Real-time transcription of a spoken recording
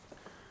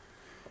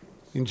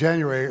In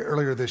January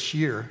earlier this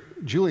year,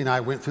 Julie and I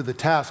went through the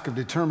task of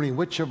determining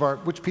which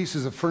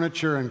pieces of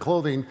furniture and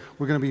clothing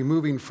were going to be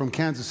moving from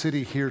Kansas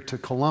City here to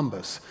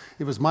Columbus.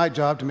 It was my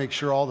job to make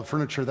sure all the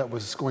furniture that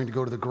was going to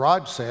go to the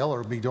garage sale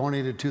or be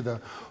donated to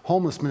the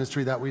homeless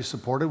ministry that we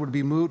supported would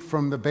be moved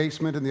from the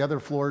basement and the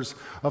other floors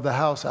of the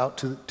house out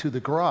to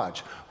the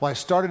garage. Well, I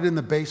started in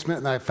the basement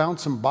and I found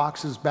some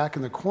boxes back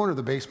in the corner of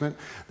the basement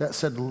that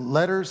said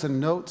letters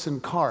and notes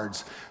and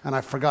cards. And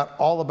I forgot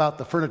all about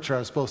the furniture I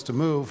was supposed to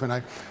move, and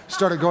I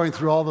started going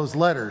through all those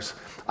letters.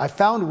 I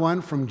found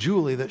one from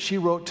Julie that she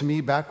wrote to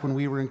me back when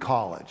we were in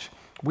college.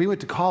 We went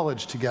to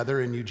college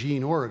together in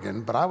Eugene,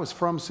 Oregon, but I was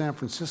from San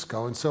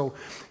Francisco, and so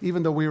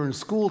even though we were in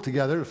school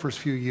together the first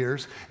few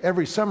years,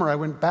 every summer I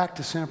went back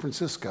to San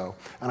Francisco,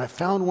 and I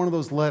found one of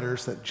those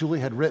letters that Julie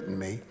had written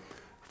me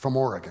from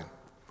Oregon.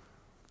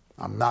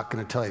 I'm not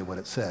going to tell you what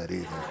it said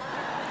either,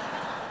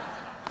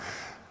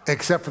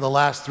 except for the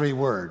last three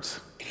words,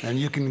 and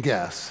you can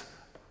guess,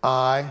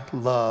 I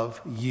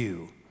love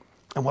you.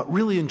 And what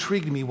really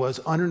intrigued me was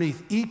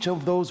underneath each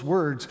of those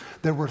words,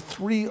 there were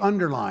three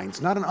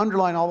underlines, not an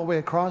underline all the way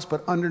across,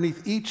 but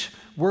underneath each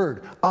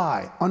word,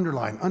 I,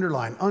 underline,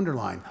 underline,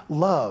 underline,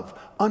 love,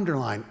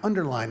 underline,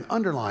 underline,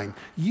 underline,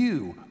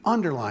 you,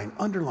 underline,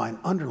 underline,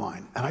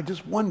 underline. And I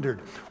just wondered,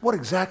 what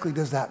exactly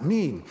does that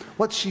mean?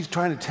 What's she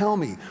trying to tell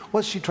me?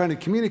 What's she trying to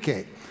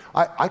communicate?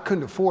 I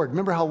couldn't afford,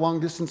 remember how long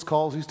distance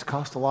calls used to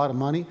cost a lot of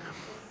money?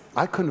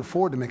 I couldn't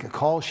afford to make a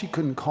call. She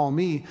couldn't call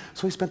me.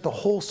 So we spent the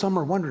whole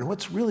summer wondering,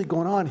 what's really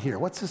going on here?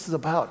 What's this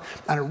about?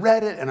 And I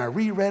read it and I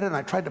reread it and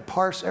I tried to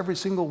parse every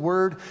single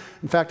word.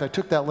 In fact, I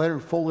took that letter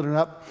and folded it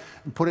up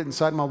and put it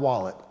inside my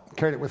wallet.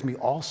 Carried it with me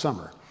all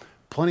summer.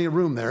 Plenty of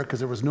room there because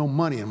there was no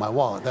money in my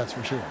wallet, that's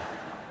for sure.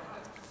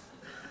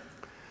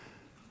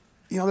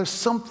 You know, there's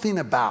something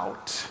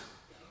about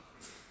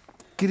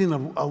getting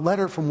a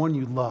letter from one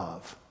you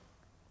love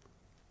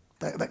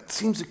that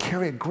seems to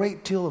carry a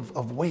great deal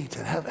of weight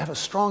and have a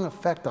strong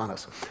effect on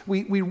us.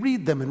 We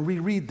read them and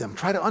reread them,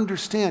 try to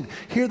understand,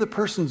 hear the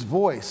person's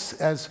voice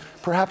as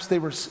perhaps they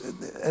were,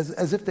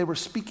 as if they were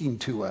speaking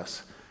to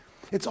us.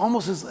 It's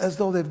almost as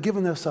though they've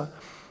given us a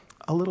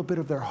little bit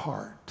of their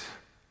heart.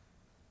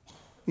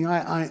 You know,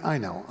 I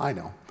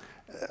know.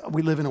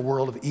 We live in a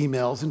world of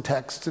emails and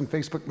texts and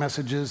Facebook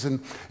messages and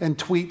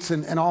tweets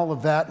and all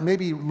of that.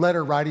 Maybe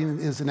letter writing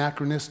is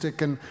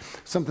anachronistic and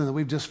something that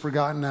we've just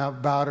forgotten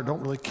about or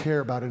don't really care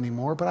about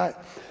anymore.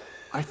 But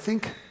I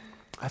think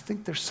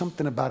there's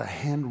something about a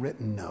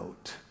handwritten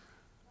note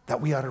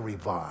that we ought to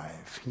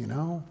revive, you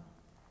know?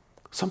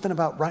 Something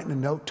about writing a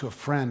note to a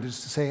friend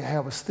just to say, hey,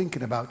 I was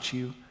thinking about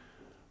you.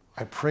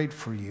 I prayed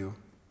for you.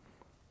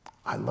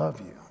 I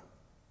love you.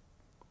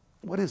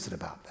 What is it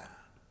about that?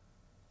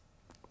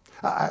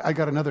 I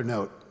got another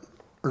note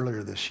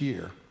earlier this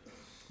year.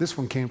 This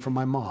one came from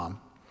my mom.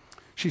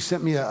 She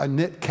sent me a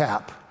knit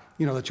cap,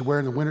 you know, that you wear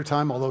in the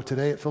wintertime, although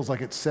today it feels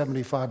like it's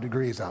 75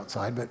 degrees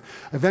outside. But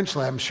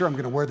eventually I'm sure I'm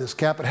going to wear this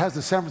cap. It has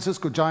the San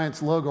Francisco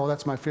Giants logo.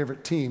 That's my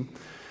favorite team.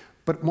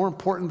 But more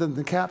important than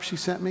the cap she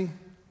sent me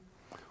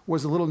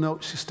was a little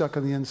note she stuck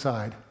on the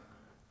inside.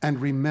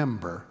 And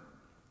remember,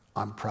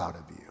 I'm proud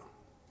of you.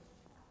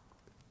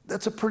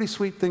 That's a pretty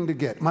sweet thing to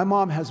get. My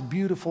mom has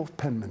beautiful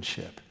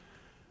penmanship.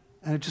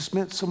 And it just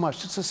meant so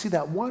much just to see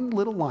that one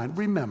little line.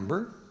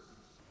 Remember,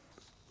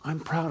 I'm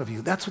proud of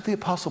you. That's what the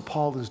Apostle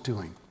Paul is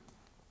doing.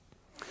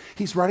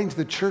 He's writing to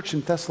the church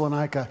in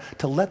Thessalonica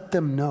to let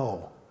them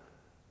know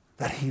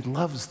that he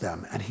loves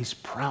them and he's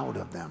proud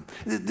of them.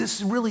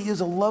 This really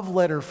is a love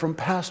letter from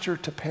pastor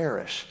to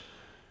parish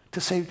to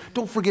say,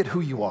 don't forget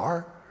who you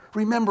are.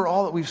 Remember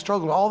all that we've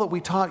struggled, all that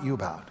we taught you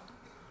about.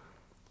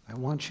 I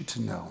want you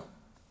to know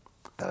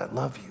that I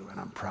love you and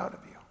I'm proud of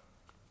you.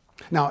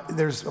 Now,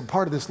 there's a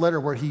part of this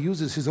letter where he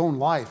uses his own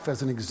life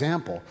as an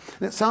example.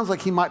 And it sounds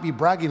like he might be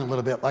bragging a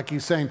little bit, like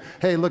he's saying,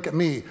 hey, look at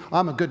me.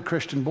 I'm a good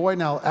Christian boy.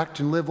 Now act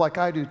and live like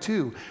I do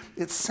too.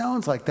 It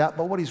sounds like that,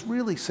 but what he's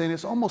really saying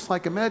is almost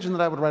like, imagine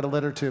that I would write a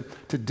letter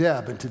to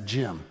Deb and to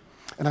Jim.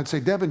 And I'd say,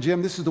 Deb and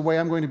Jim, this is the way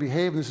I'm going to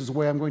behave, and this is the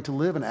way I'm going to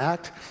live and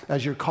act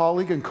as your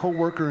colleague and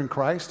co-worker in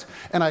Christ,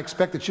 and I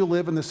expect that you'll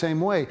live in the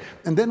same way.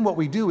 And then what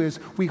we do is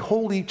we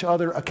hold each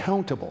other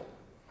accountable.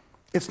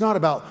 It's not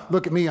about,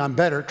 look at me, I'm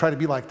better, try to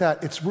be like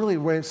that. It's really a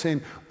way of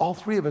saying all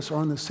three of us are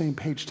on the same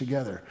page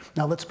together.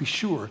 Now let's be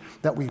sure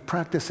that we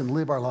practice and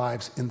live our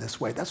lives in this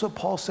way. That's what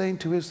Paul's saying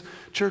to his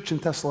church in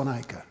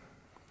Thessalonica.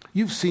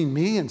 You've seen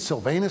me and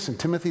Silvanus and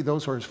Timothy,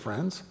 those are his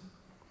friends.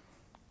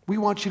 We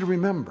want you to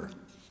remember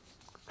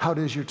how it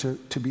is you're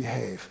to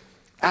behave.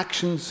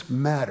 Actions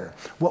matter.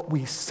 What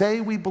we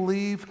say we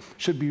believe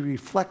should be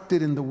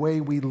reflected in the way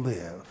we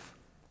live.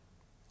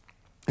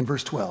 In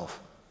verse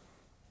 12,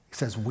 he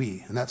says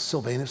we, and that's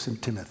Silvanus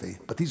and Timothy,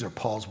 but these are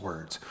Paul's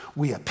words.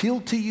 We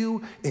appealed to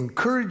you,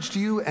 encouraged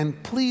you,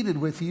 and pleaded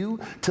with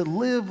you to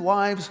live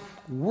lives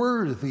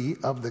worthy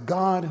of the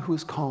God who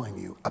is calling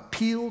you.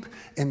 Appealed,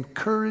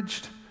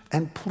 encouraged,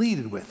 and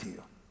pleaded with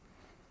you.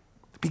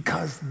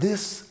 Because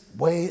this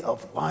way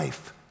of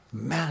life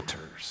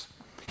matters.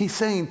 He's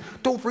saying,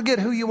 don't forget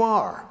who you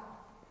are.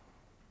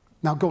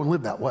 Now go and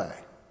live that way.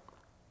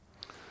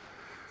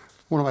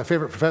 One of my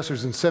favorite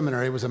professors in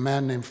seminary was a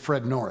man named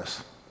Fred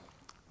Norris.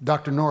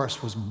 Dr.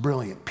 Norris was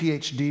brilliant,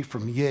 PhD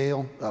from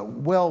Yale,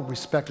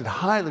 well-respected,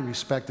 highly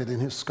respected in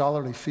his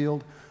scholarly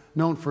field,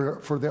 known for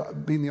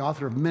being the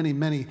author of many,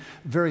 many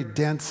very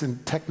dense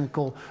and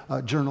technical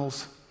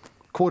journals,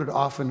 quoted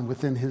often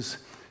within his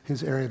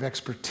area of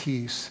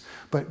expertise.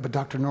 But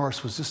Dr.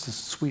 Norris was just this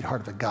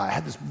sweetheart of a guy.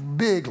 Had this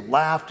big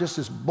laugh, just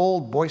this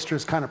bold,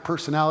 boisterous kind of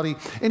personality.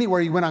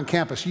 Anywhere you went on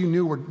campus, you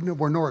knew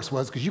where Norris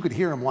was because you could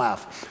hear him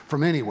laugh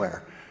from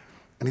anywhere.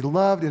 And he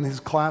loved in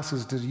his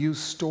classes to use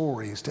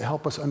stories to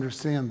help us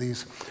understand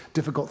these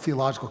difficult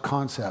theological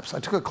concepts. I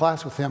took a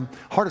class with him,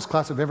 hardest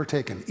class I've ever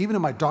taken, even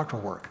in my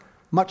doctoral work,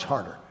 much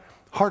harder.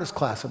 Hardest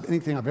class of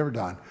anything I've ever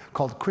done,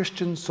 called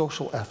Christian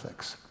Social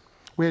Ethics.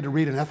 We had to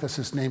read an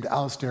ethicist named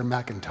Alasdair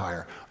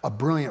MacIntyre, a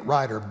brilliant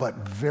writer, but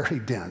very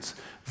dense,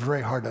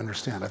 very hard to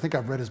understand. I think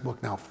I've read his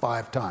book now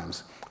 5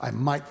 times. I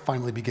might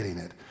finally be getting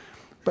it.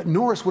 But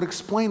Norris would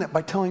explain it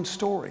by telling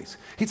stories.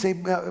 He'd say,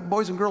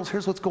 boys and girls,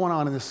 here's what's going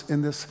on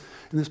in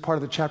this part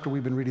of the chapter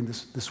we've been reading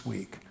this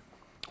week.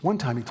 One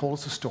time he told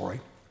us a story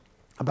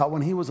about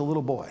when he was a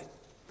little boy.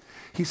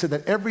 He said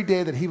that every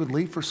day that he would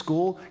leave for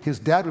school, his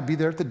dad would be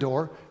there at the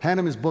door, hand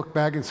him his book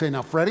bag and say,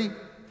 now, Freddie,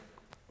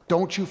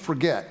 don't you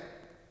forget,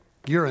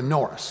 you're a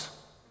Norris.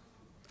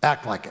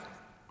 Act like it.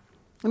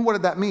 And what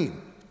did that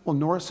mean? Well,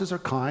 Norrises are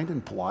kind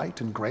and polite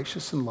and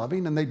gracious and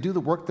loving, and they do the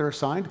work they're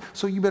assigned,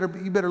 so you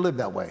better live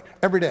that way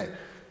every day.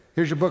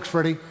 Here's your books,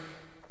 Freddie.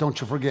 Don't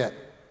you forget,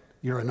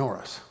 you're a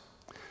Norris.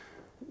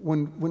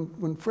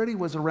 When Freddie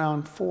was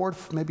around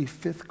 4th, maybe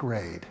 5th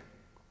grade,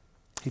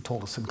 he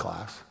told us in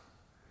class,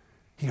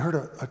 he heard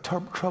a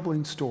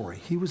troubling story.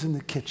 He was in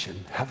the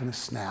kitchen having a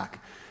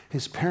snack.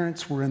 His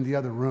parents were in the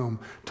other room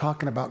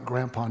talking about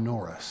Grandpa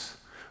Norris,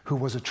 who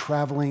was a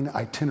traveling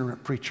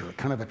itinerant preacher,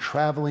 kind of a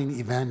traveling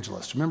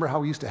evangelist. Remember how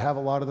we used to have a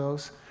lot of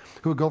those?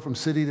 Who would go from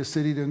city to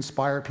city to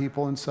inspire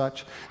people and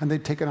such, and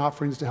they'd take in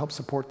offerings to help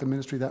support the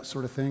ministry, that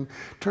sort of thing.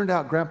 Turned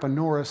out Grandpa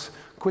Norris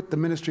quit the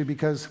ministry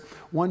because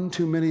one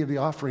too many of the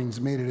offerings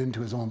made it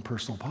into his own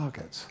personal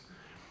pockets.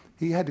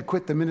 He had to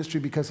quit the ministry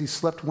because he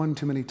slept one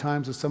too many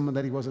times with someone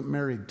that he wasn't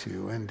married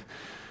to, and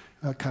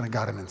kind of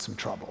got him in some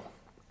trouble.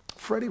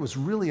 Freddie was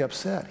really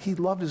upset. He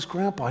loved his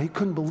grandpa. He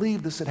couldn't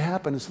believe this had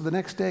happened. And so the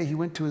next day he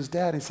went to his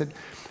dad and said,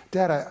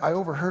 Dad, I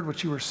overheard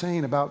what you were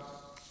saying about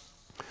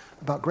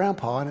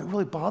Grandpa, and it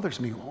really bothers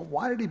me.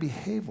 Why did he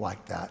behave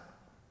like that?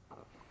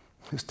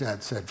 His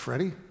dad said,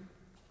 Freddie,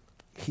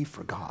 he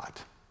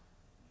forgot.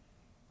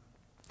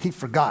 He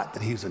forgot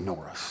that he's a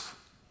Norris.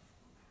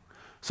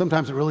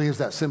 Sometimes it really is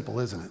that simple,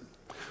 isn't it?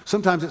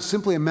 Sometimes it's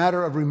simply a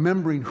matter of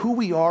remembering who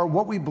we are,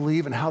 what we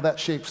believe, and how that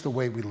shapes the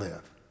way we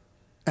live,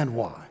 and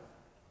why.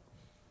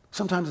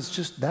 Sometimes it's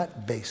just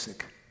that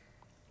basic.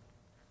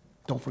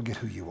 Don't forget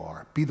who you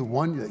are. Be the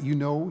one that you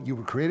know you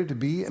were created to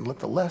be, and let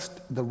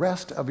the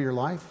rest of your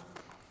life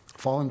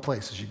fall in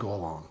place as you go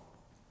along.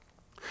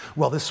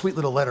 Well, this sweet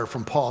little letter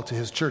from Paul to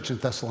his church in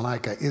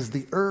Thessalonica is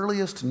the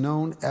earliest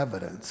known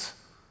evidence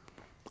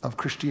of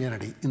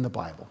Christianity in the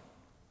Bible.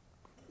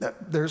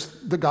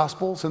 There's the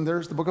Gospels and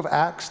there's the book of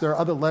Acts. There are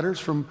other letters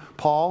from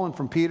Paul and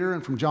from Peter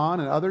and from John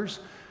and others.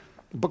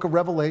 The book of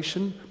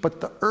Revelation. But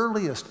the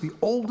earliest, the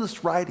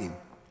oldest writing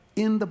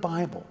in the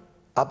Bible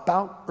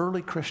about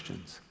early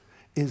Christians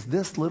is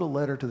this little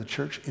letter to the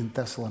church in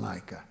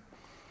Thessalonica.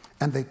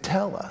 And they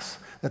tell us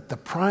that the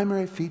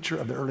primary feature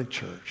of the early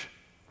church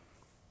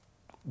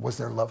was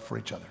their love for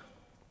each other.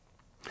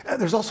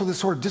 And there's also this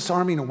sort of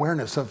disarming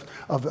awareness of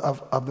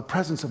the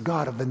presence of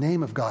God, of the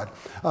name of God.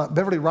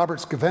 Beverly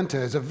Roberts-Gaventa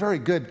is a very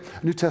good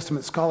New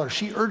Testament scholar.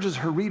 She urges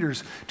her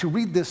readers to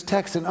read this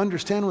text and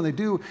understand when they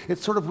do,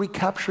 it's sort of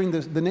recapturing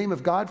the name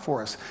of God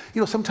for us.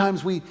 You know,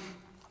 sometimes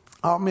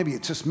maybe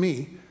it's just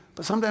me,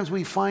 but sometimes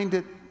we find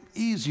it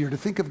easier to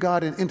think of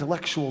God in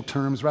intellectual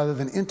terms rather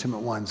than intimate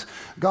ones.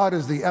 God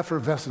is the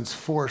effervescence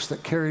force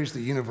that carries the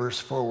universe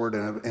forward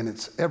in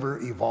its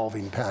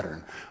ever-evolving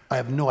pattern. I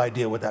have no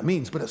idea what that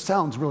means, but it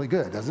sounds really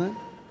good, doesn't it?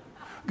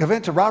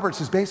 Gaventa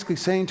Roberts is basically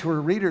saying to her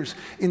readers,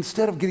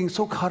 instead of getting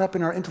so caught up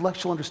in our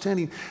intellectual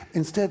understanding,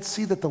 instead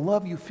see that the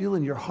love you feel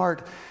in your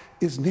heart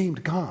is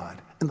named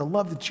God, and the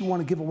love that you want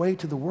to give away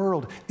to the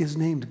world is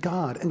named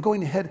God. And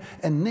going ahead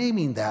and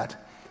naming that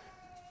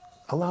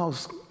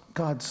allows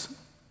God's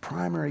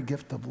primary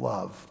gift of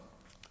love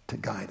to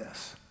guide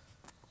us.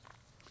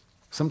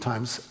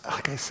 Sometimes,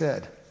 like I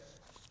said,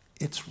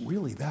 it's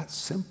really that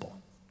simple,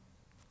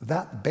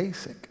 that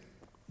basic,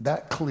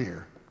 that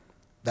clear,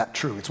 that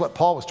true. It's what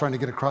Paul was trying to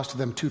get across to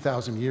them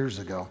 2,000 years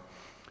ago.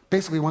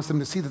 Basically, he wants them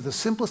to see that the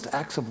simplest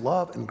acts of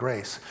love and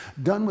grace,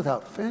 done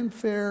without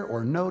fanfare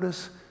or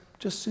notice,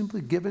 just simply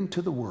given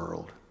to the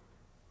world,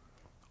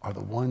 are the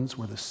ones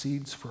where the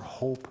seeds for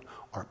hope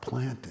are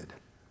planted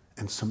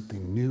and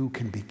something new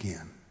can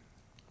begin.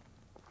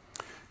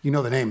 You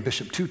know the name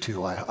Bishop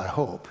Tutu, I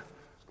hope.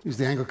 He's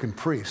the Anglican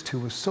priest who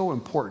was so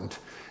important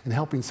in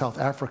helping South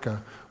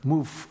Africa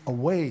move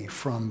away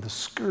from the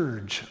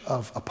scourge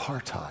of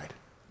apartheid.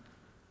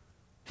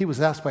 He was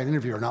asked by an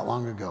interviewer not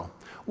long ago,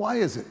 why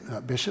is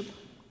it, Bishop,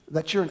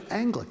 that you're an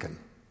Anglican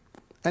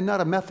and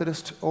not a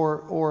Methodist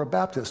or a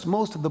Baptist.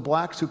 Most of the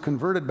blacks who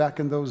converted back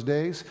in those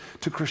days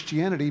to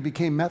Christianity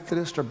became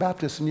Methodist or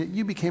Baptist, and yet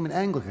you became an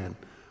Anglican.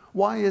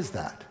 Why is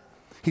that?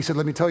 He said,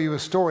 let me tell you a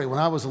story. When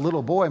I was a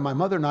little boy, my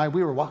mother and I,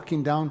 we were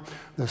walking down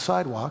the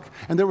sidewalk,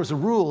 and there was a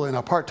rule in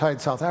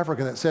apartheid South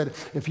Africa that said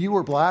if you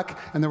were black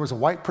and there was a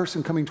white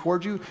person coming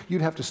towards you,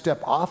 you'd have to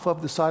step off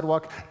of the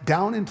sidewalk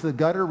down into the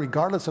gutter,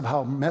 regardless of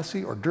how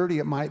messy or dirty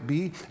it might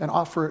be, and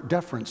offer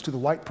deference to the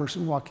white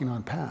person walking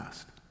on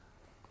past.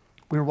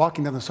 We were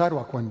walking down the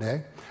sidewalk one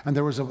day, and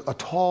there was a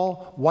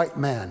tall white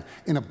man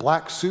in a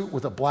black suit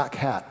with a black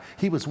hat.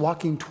 He was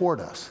walking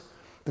toward us.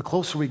 The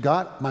closer we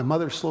got, my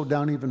mother slowed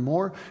down even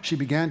more. She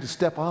began to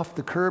step off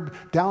the curb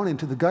down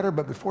into the gutter,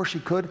 but before she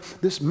could,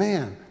 this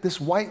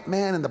white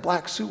man in the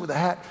black suit with a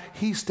hat,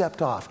 he stepped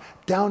off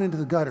down into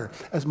the gutter.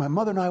 As my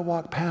mother and I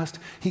walked past,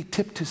 he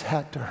tipped his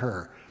hat to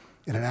her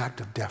in an act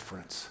of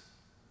deference.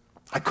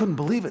 I couldn't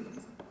believe it,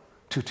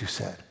 Tutu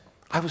said.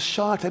 I was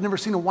shocked. I'd never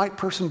seen a white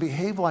person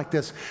behave like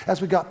this.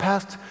 As we got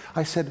past,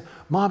 I said,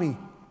 Mommy,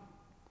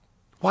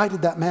 why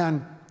did that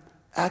man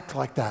act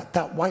like that,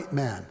 that white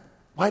man?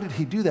 Why did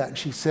he do that? And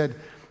she said,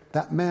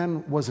 that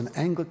man was an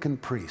Anglican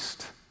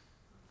priest,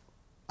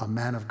 a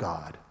man of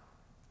God.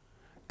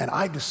 And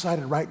I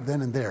decided right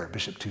then and there,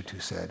 Bishop Tutu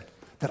said,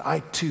 that I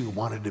too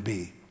wanted to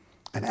be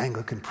an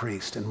Anglican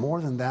priest. And more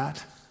than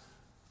that,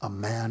 a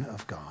man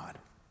of God.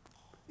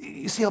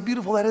 You see how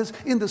beautiful that is?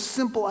 In the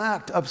simple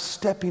act of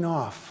stepping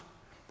off,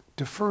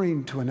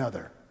 deferring to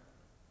another,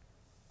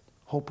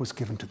 hope was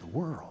given to the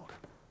world.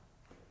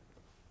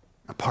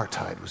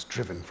 Apartheid was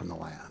driven from the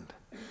land.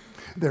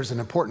 There's an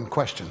important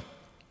question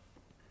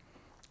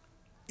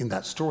in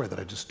that story that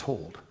I just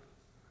told.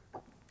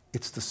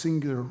 It's the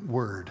singular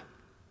word,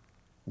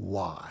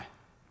 why?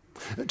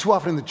 Too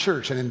often in the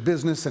church and in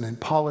business and in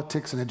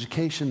politics and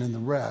education and the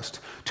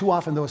rest, too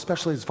often though,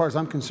 especially as far as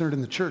I'm concerned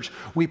in the church,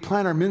 we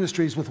plan our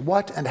ministries with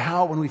what and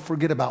how when we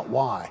forget about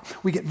why.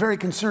 We get very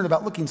concerned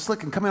about looking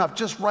slick and coming off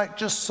just right,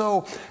 just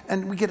so,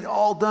 and we get it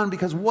all done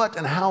because what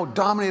and how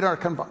dominate our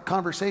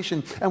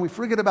conversation, and we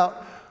forget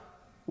about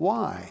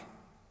why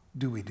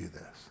do we do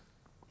this?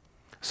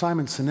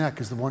 Simon Sinek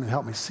is the one who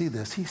helped me see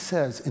this. He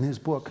says in his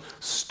book,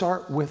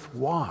 start with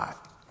why.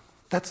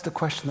 That's the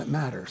question that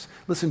matters.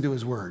 Listen to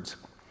his words.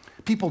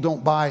 People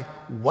don't buy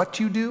what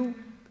you do,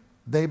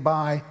 they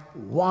buy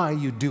why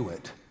you do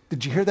it.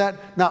 Did you hear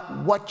that?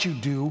 Not what you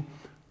do,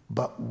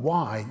 but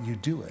why you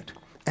do it.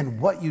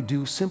 And what you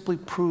do simply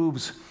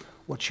proves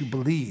what you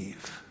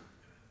believe.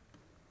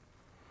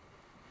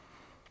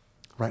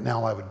 Right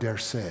now, I would dare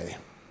say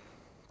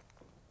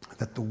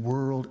that the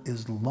world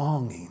is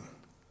longing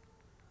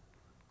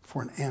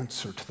for an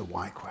answer to the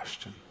why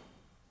question.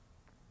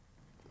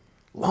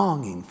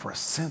 Longing for a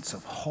sense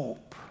of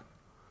hope,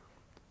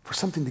 for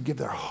something to give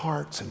their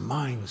hearts and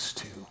minds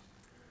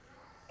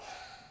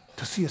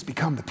to see us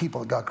become the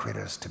people that God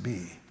created us to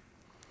be.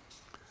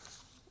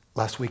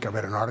 Last week I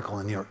read an article in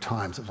the New York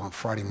Times. It was on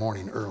Friday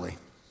morning early.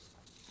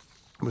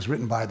 It was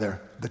written by the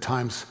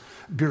Times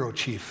bureau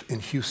chief in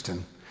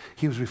Houston.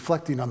 He was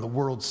reflecting on the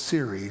World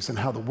Series and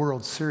how the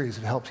World Series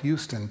had helped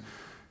Houston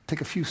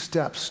take a few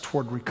steps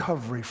toward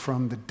recovery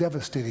from the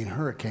devastating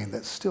hurricane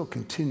that still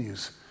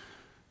continues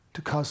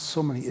to cause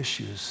so many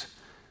issues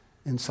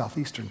in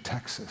southeastern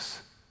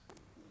Texas.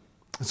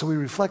 And so we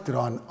reflected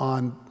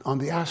on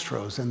the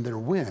Astros and their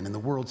win in the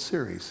World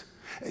Series.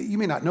 You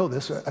may not know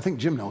this. I think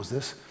Jim knows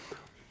this.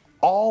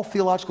 All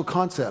theological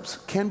concepts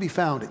can be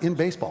found in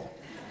baseball.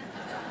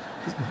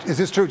 Is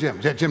this true,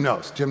 Jim? Jim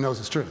knows. Jim knows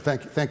it's true.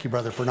 Thank you,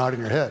 brother, for nodding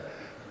your head.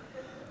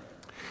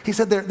 He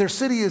said their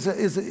city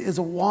is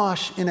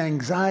awash in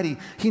anxiety.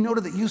 He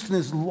noted that Houston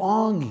is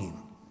longing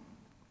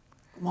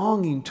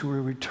to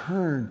a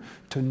return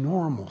to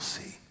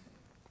normalcy.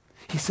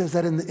 He says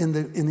that in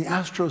the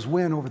Astros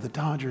win over the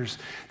Dodgers,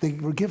 they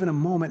were given a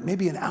moment,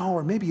 maybe an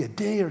hour, maybe a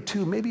day or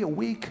two, maybe a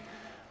week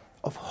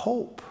of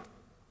hope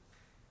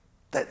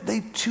that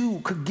they too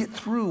could get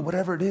through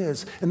whatever it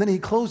is. And then he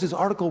closed his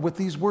article with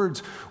these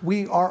words,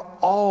 we are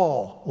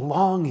all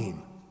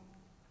longing.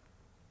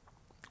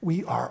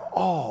 We are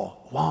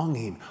all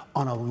longing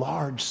on a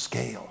large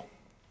scale.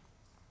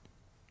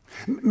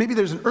 Maybe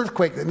there's an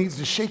earthquake that needs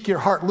to shake your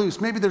heart loose.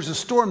 Maybe there's a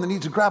storm that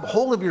needs to grab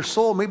hold of your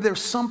soul. Maybe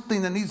there's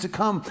something that needs to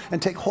come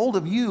and take hold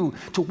of you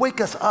to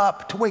wake us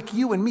up, to wake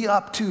you and me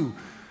up to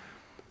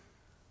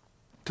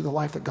the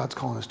life that God's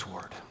calling us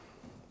toward.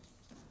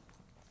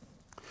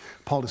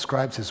 Paul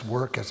describes his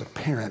work as a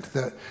parent.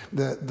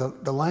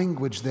 The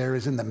language there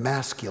is in the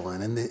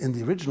masculine. In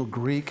the original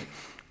Greek,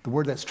 the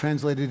word that's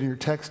translated in your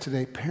text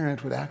today,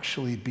 parent, would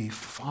actually be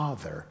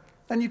father.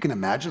 And you can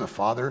imagine a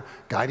father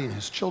guiding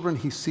his children.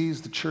 He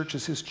sees the church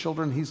as his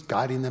children. He's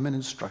guiding them and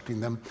instructing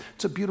them.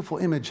 It's a beautiful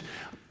image.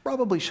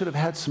 Probably should have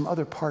had some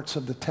other parts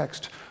of the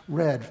text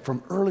read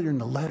from earlier in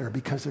the letter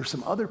because there's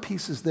some other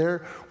pieces there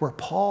where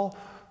Paul,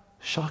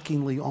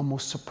 shockingly,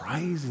 almost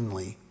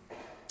surprisingly,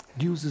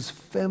 uses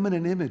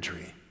feminine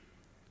imagery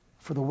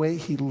for the way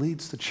he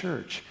leads the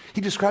church.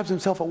 He describes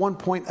himself at one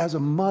point as a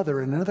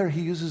mother, and another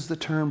he uses the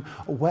term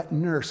a wet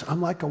nurse.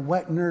 I'm like a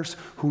wet nurse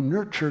who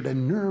nurtured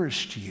and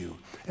nourished you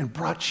and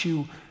brought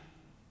you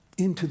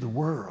into the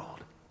world.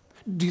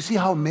 Do you see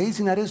how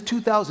amazing that is?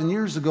 2,000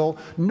 years ago,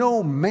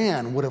 no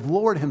man would have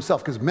lowered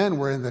himself, because men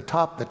were in the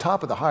top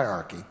of the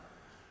hierarchy.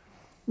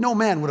 No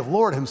man would have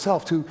lowered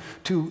himself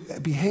to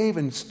behave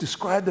and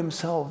describe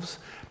themselves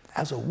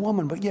as a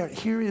woman. But yet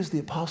here is the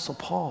Apostle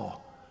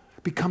Paul,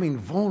 becoming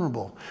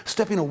vulnerable,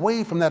 stepping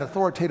away from that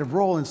authoritative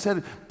role,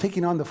 instead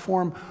taking on the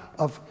form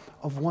of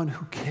one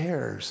who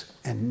cares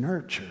and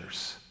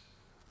nurtures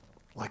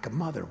like a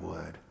mother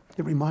would.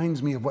 It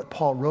reminds me of what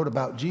Paul wrote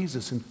about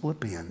Jesus in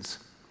Philippians.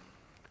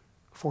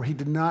 For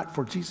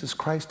Jesus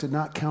Christ did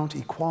not count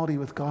equality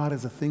with God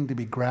as a thing to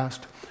be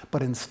grasped,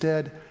 but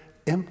instead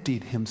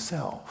emptied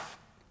himself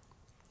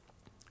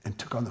and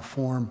took on the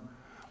form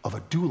of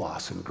a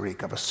doulos in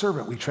Greek, of a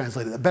servant we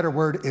translated. A better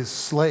word is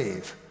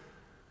slave.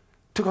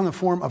 Took on the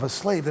form of a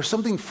slave. There's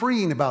something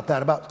freeing about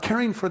that, about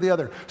caring for the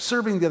other,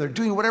 serving the other,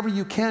 doing whatever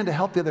you can to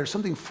help the other.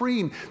 Something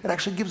freeing that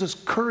actually gives us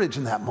courage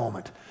in that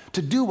moment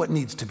to do what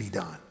needs to be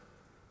done.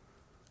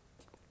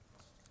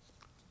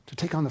 To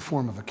take on the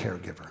form of a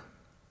caregiver,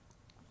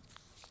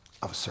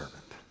 of a servant.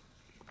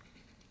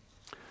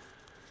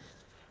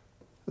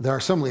 There are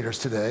some leaders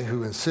today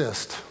who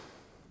insist,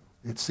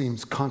 it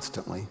seems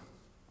constantly,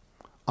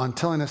 on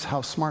telling us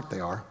how smart they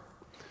are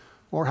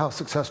or how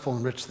successful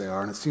and rich they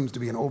are, and it seems to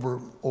be an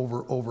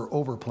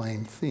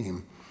overplaying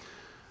theme.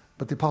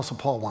 But the Apostle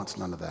Paul wants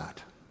none of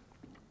that.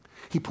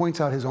 He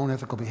points out his own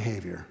ethical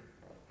behavior,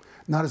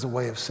 not as a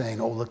way of saying,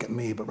 oh, look at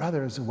me, but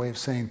rather as a way of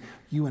saying,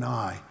 you and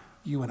I,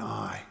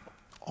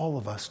 all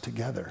of us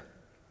together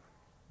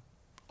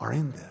are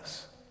in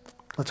this.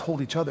 Let's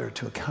hold each other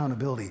to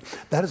accountability.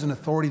 That is an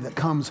authority that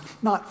comes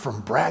not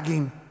from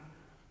bragging,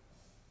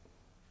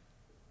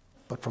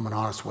 but from an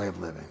honest way of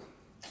living.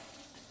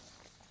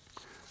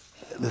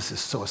 This is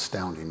so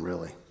astounding,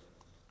 really.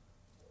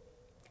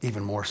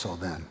 Even more so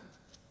then.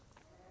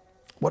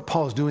 What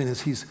Paul is doing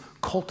is he's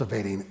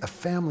cultivating a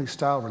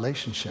family-style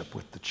relationship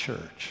with the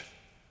church.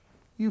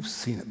 You've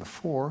seen it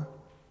before.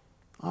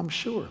 I'm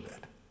sure of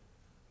it.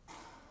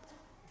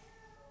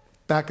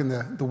 Back in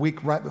the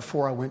week right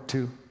before I went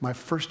to my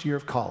first year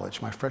of college,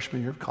 my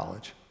freshman year of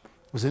college,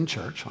 was in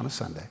church on a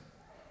Sunday.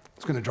 I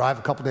was going to drive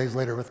a couple days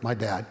later with my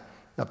dad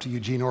up to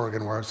Eugene,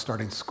 Oregon, where I was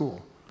starting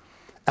school.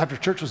 After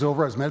church was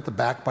over, I was met at the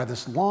back by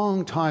this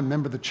longtime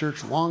member of the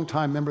church,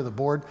 longtime member of the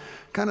board,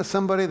 kind of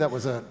somebody that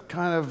was an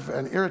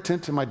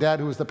irritant to my dad,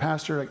 who was the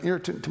pastor, an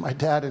irritant to my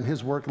dad and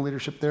his work and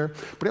leadership there.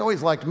 But he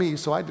always liked me,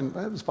 so it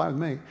was fine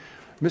with me.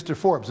 Mr.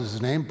 Forbes is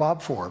his name,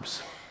 Bob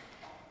Forbes.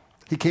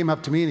 He came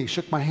up to me and he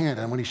shook my hand.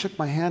 And when he shook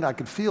my hand, I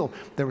could feel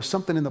there was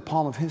something in the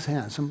palm of his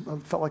hand.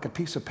 It felt like a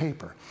piece of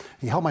paper.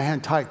 He held my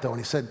hand tight, though, and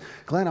he said,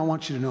 Glenn, I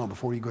want you to know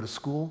before you go to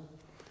school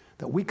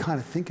that we kind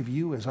of think of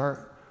you as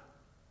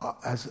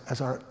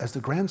the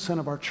grandson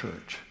of our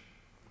church.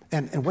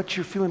 And what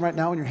you're feeling right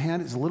now in your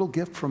hand is a little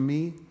gift from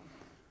me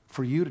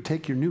for you to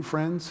take your new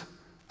friends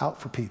out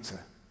for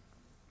pizza.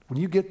 When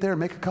you get there,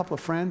 make a couple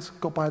of friends,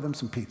 go buy them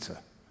some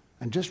pizza.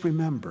 And just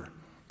remember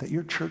that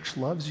your church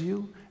loves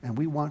you, and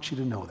we want you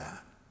to know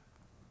that.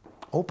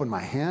 Open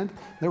my hand.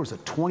 There was a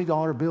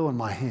 $20 bill in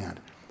my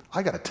hand.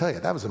 I got to tell you,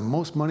 that was the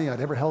most money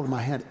I'd ever held in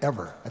my hand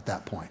ever at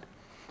that point.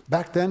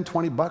 Back then,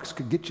 $20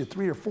 could get you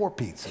 3 or 4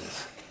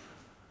 pizzas.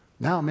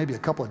 Now, maybe a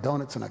couple of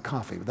donuts and a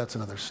coffee, but that's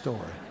another story.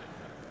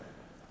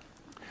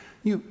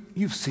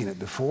 You've seen it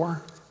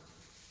before.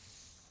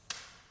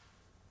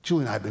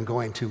 Julie and I have been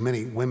going to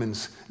many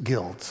women's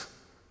guilds,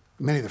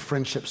 many of the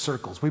friendship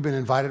circles. We've been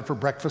invited for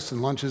breakfasts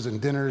and lunches and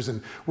dinners,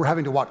 and we're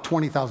having to walk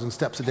 20,000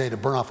 steps a day to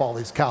burn off all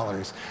these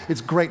calories.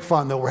 It's great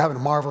fun, though. We're having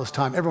a marvelous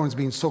time. Everyone's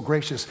being so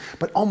gracious.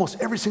 But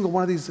almost every single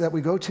one of these that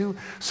we go to,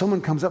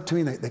 someone comes up to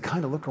me, and they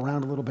kind of look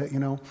around a little bit,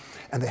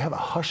 and they have a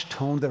hushed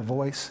tone to their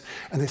voice,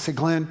 and they say,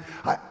 Glenn,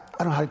 I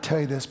don't know how to tell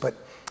you this, but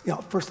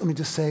first let me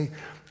just say,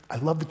 I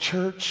love the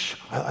church.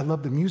 I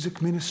love the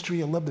music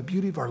ministry. I love the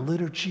beauty of our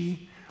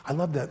liturgy. I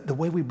love the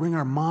way we bring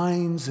our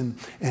minds and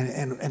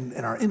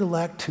our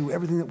intellect to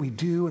everything that we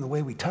do and the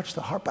way we touch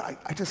the heart. But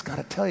I just got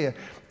to tell you,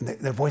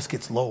 their voice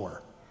gets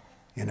lower,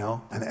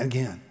 and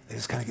again, they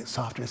just kind of get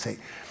softer and say,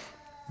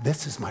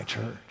 this is my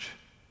church.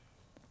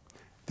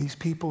 These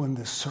people in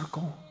this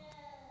circle,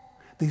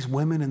 these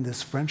women in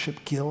this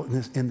friendship guild,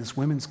 in this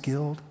women's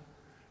guild,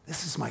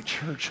 this is my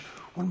church.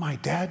 When my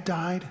dad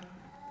died,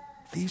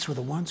 these were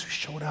the ones who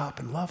showed up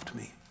and loved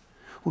me.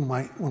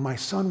 When my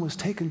son was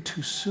taken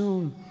too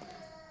soon,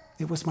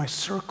 it was my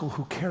circle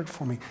who cared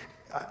for me.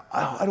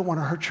 I don't want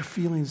to hurt your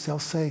feelings, they'll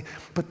say,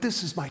 but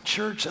this is my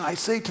church. And I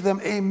say to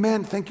them,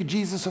 amen, thank you,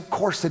 Jesus. Of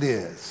course it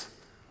is.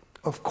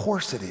 Of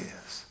course it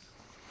is.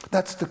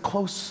 That's the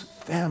close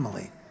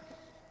family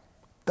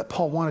that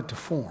Paul wanted to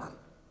form.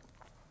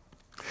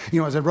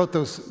 As I wrote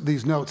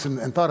these notes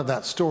and thought of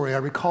that story, I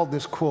recalled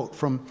this quote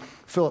from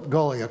Philip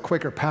Gulley, a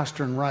Quaker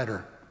pastor and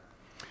writer.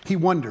 He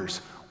wonders,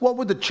 what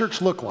would the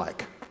church look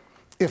like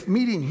if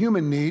meeting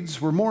human needs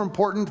were more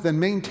important than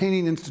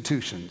maintaining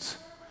institutions?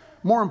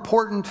 more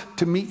important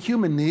to meet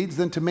human needs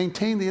than to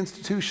maintain the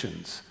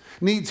institutions.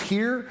 Needs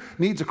here,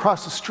 needs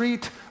across the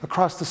street,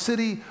 across the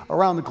city,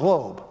 around the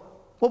globe.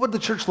 What would the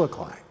church look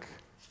like?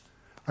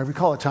 I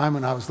recall a time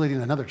when I was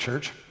leading another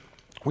church.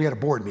 We had a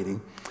board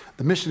meeting.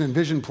 The mission and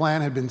vision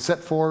plan had been set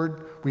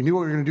forward. We knew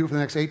what we were going to do for the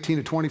next 18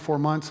 to 24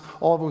 months.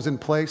 All of it was in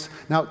place.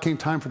 Now it came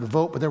time for the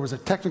vote, but there was a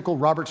technical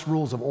Robert's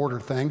Rules of Order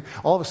thing.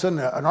 All of a sudden,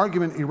 an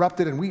argument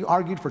erupted, and we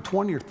argued for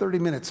 20 or 30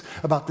 minutes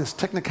about this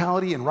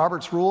technicality and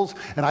Robert's Rules,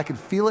 and I could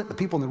feel it. The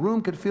people in the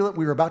room could feel it.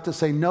 We were about to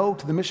say no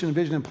to the mission and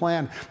vision and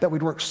plan that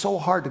we'd worked so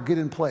hard to get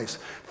in place.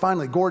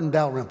 Finally, Gordon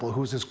Dalrymple,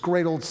 who was this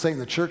great old saint in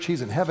the church,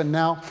 he's in heaven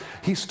now,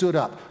 he stood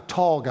up,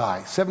 tall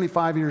guy,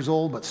 75 years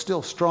old, but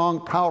still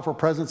strong, powerful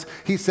presence.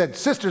 He said,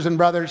 "Sisters and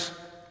brothers,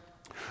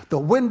 the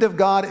wind of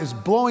God is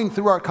blowing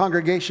through our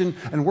congregation,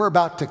 and we're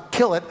about to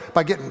kill it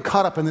by getting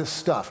caught up in this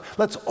stuff.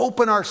 Let's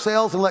open our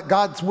sails and let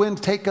God's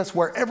wind take us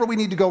wherever we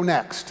need to go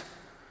next."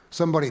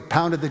 Somebody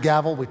pounded the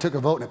gavel. We took a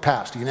vote, and it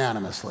passed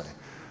unanimously.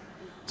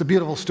 It's a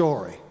beautiful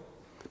story.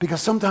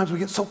 Because sometimes we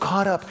get so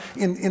caught up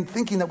in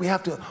thinking that we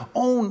have to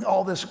own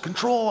all this,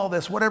 control all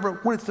this, whatever,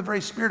 when it's the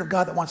very Spirit of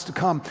God that wants to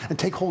come and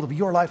take hold of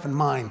your life and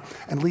mine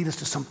and lead us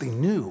to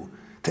something new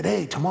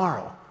today,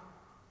 tomorrow,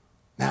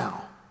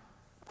 now.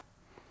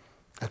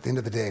 At the end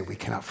of the day, we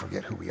cannot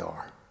forget who we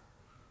are.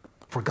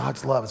 For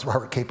God's love, as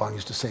Robert Capon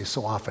used to say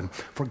so often,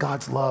 for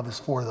God's love is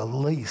for the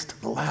least,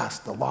 the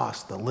last, the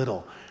lost, the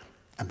little,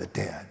 and the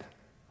dead.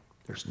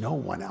 There's no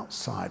one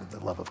outside of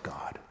the love of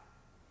God.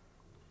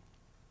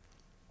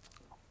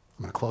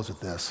 I'm going to close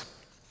with this.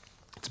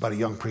 It's about a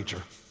young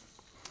preacher.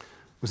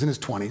 Was in his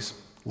 20s,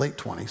 late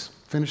 20s,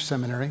 finished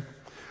seminary,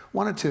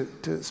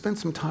 wanted to spend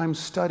some time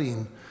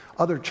studying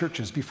other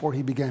churches before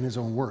he began his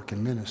own work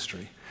in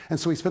ministry. And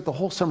so he spent the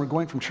whole summer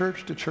going from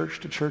church to church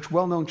to church,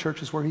 well-known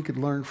churches where he could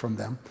learn from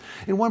them.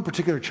 In one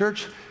particular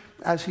church,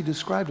 as he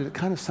described it, it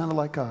kind of sounded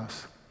like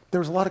us. There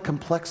was a lot of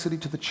complexity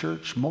to the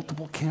church,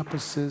 multiple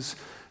campuses,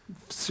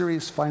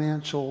 serious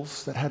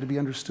financials that had to be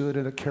understood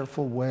in a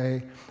careful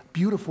way,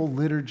 beautiful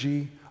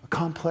liturgy, a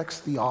complex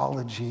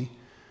theology,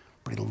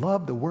 but he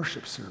loved the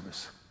worship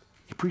service.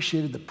 He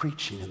appreciated the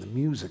preaching and the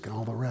music and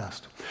all the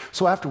rest.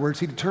 So afterwards,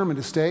 he determined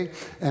to stay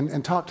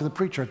and talk to the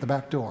preacher at the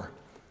back door,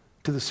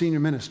 to the senior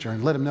minister,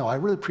 and let him know, "I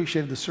really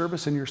appreciated the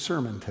service and your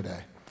sermon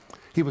today."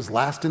 He was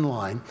last in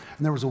line,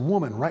 and there was a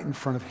woman right in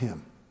front of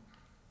him.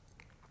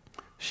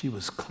 She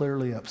was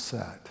clearly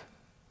upset.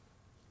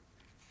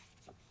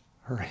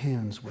 Her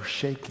hands were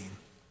shaking.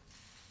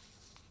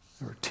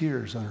 There were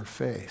tears on her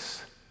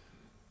face.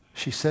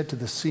 She said to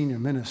the senior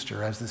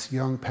minister, as this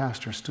young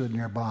pastor stood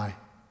nearby,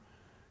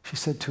 she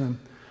said to him,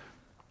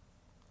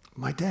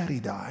 "My daddy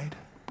died.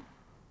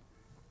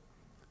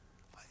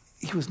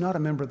 He was not a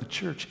member of the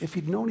church. If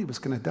he'd known he was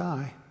going to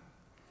die,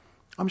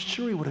 I'm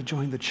sure he would have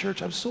joined the church.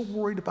 I'm so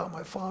worried about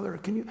my father.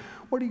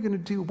 What are you going to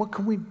do? What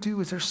can we do?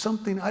 Is there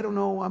something? I don't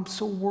know. I'm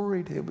so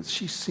worried."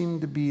 She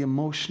seemed to be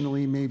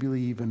emotionally, maybe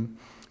even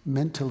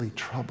mentally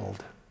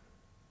troubled.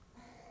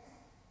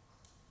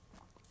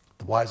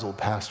 The wise old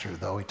pastor,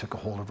 though, he took a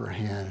hold of her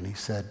hand and he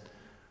said,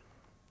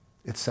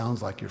 "It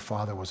sounds like your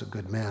father was a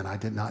good man. I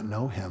did not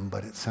know him,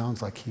 but it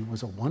sounds like he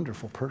was a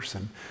wonderful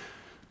person."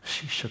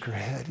 She shook her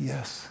head.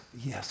 Yes,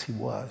 he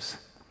was.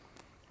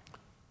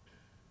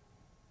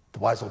 The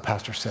wise old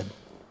pastor said,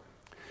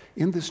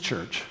 "In this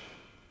church,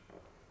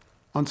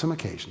 on some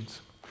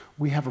occasions,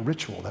 we have a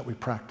ritual that we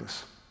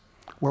practice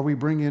where we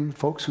bring in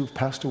folks who've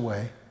passed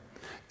away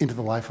into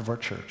the life of our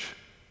church,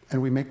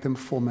 and we make them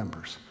full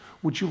members.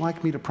 Would you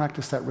like me to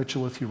practice that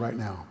ritual with you right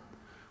now?"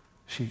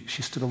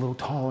 She stood a little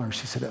taller, and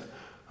she said,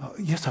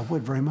 "Yes, I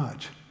would very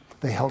much."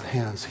 They held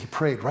hands. He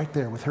prayed right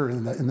there with her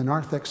in the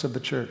narthex of the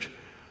church.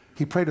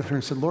 He prayed with her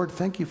and said, "Lord,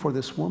 thank you for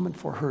this woman,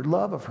 for her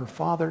love of her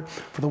father,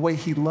 for the way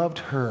he loved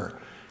her.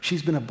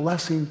 She's been a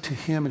blessing to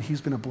him, and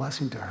he's been a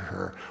blessing to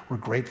her. We're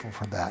grateful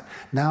for that.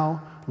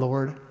 Now,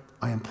 Lord,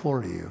 I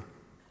implore you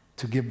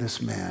to give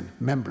this man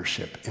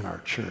membership in our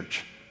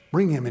church.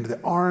 Bring him into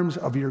the arms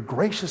of your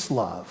gracious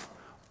love.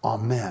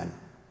 Amen."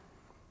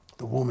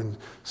 The woman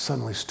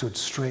suddenly stood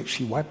straight.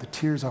 She wiped the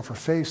tears off her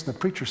face, and the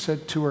preacher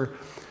said to her,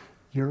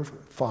 "Your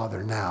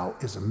father now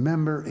is a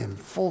member in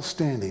full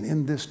standing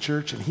in this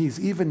church, and he's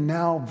even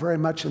now very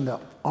much in the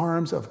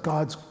arms of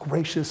God's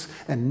gracious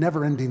and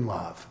never-ending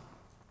love."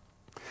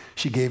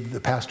 She gave the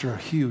pastor a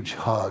huge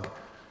hug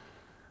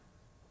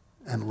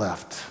and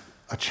left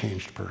a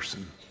changed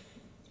person.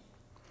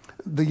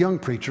 The young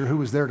preacher who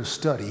was there to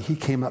study, he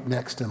came up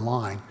next in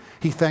line.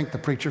 He thanked the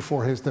preacher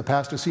the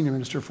pastor, senior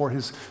minister, for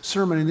his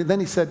sermon, and then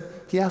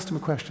he asked him a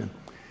question.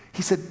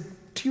 He said,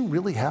 "Do you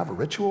really have a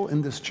ritual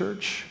in this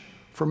church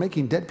for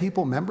making dead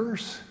people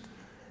members?"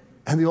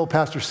 And the old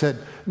pastor said,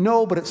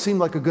 "No, but it seemed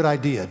like a good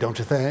idea, don't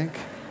you think?"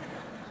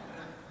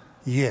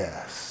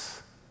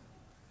 Yes.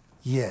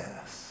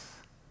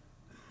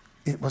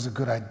 It was a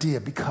good idea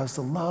because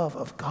the love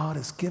of God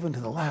is given to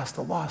the last,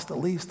 the lost, the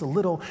least, the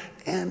little,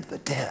 and the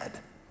dead.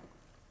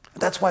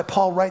 That's why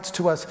Paul writes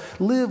to us,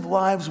 live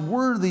lives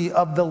worthy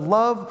of the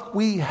love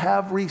we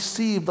have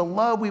received, the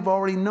love we've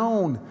already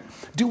known.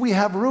 Do we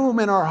have room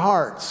in our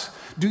hearts?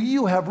 Do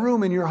you have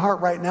room in your heart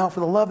right now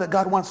for the love that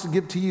God wants to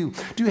give to you?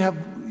 Do you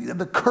have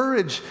the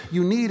courage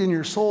you need in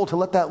your soul to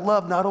let that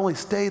love not only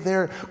stay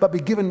there, but be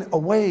given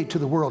away to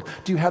the world?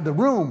 Do you have the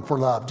room for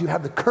love? Do you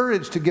have the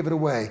courage to give it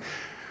away?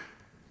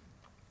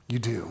 You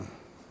do.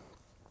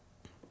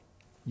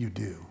 You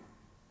do.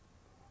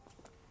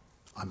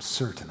 I'm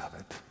certain of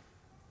it.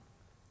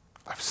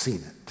 I've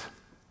seen it.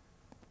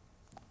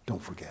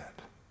 Don't forget.